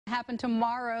Happen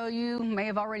tomorrow. You may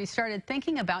have already started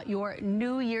thinking about your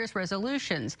New Year's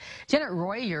resolutions. Janet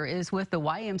Royer is with the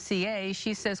YMCA.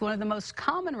 She says one of the most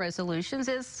common resolutions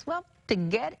is, well, to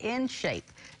get in shape.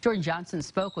 Jordan Johnson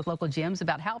spoke with local gyms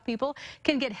about how people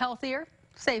can get healthier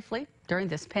safely during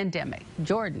this pandemic.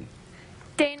 Jordan.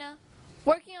 Dana,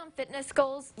 working on fitness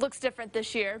goals looks different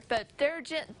this year, but their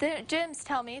gyms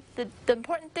tell me that the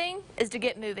important thing is to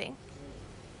get moving.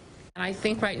 I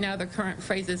think right now the current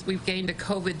phrase is we've gained a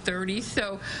COVID-30,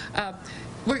 so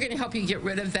we're going to help you get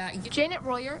rid of that. Janet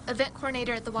Royer, event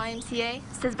coordinator at the YMCA,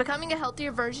 says becoming a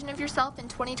healthier version of yourself in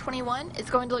 2021 is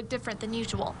going to look different than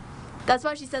usual. That's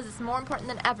why she says it's more important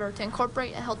than ever to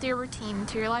incorporate a healthier routine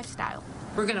into your lifestyle.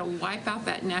 We're going to wipe out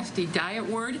that nasty diet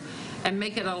word and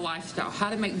make it a lifestyle, how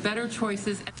to make better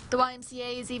choices. The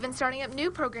YMCA is even starting up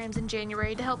new programs in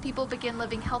January to help people begin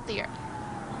living healthier.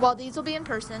 While these will be in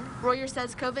person, Royer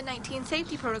says COVID-19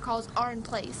 safety protocols are in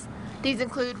place. These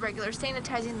include regular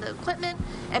sanitizing the equipment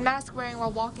and mask wearing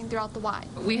while walking throughout the Y.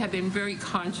 We have been very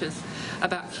conscious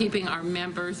about keeping our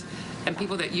members and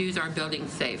people that use our building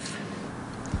safe.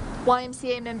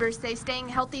 YMCA members say staying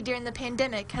healthy during the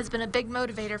pandemic has been a big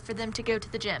motivator for them to go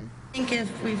to the gym. I think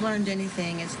if we've learned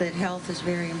anything, it's that health is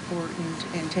very important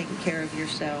and taking care of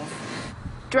yourself.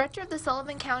 Director of the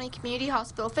Sullivan County Community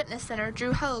Hospital Fitness Center,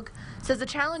 Drew Hogue, says the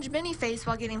challenge many face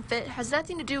while getting fit has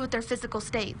nothing to do with their physical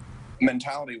state.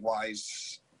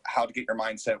 Mentality-wise, how to get your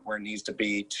mindset where it needs to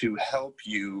be to help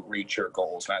you reach your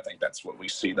goals, and I think that's what we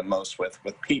see the most with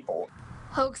people.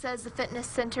 Hogue says the fitness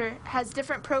center has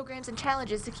different programs and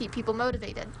challenges to keep people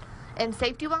motivated. And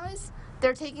safety-wise,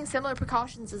 they're taking similar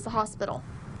precautions as the hospital.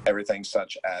 Everything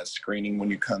such as screening when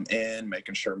you come in,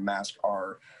 making sure masks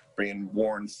are being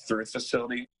worn through the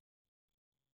facility.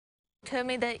 Told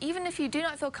me that even if you do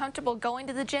not feel comfortable going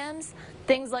to the gyms,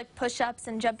 things like push-ups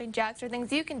and jumping jacks are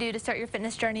things you can do to start your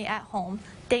fitness journey at home.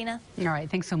 Dana. All right.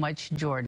 Thanks so much, Jordan.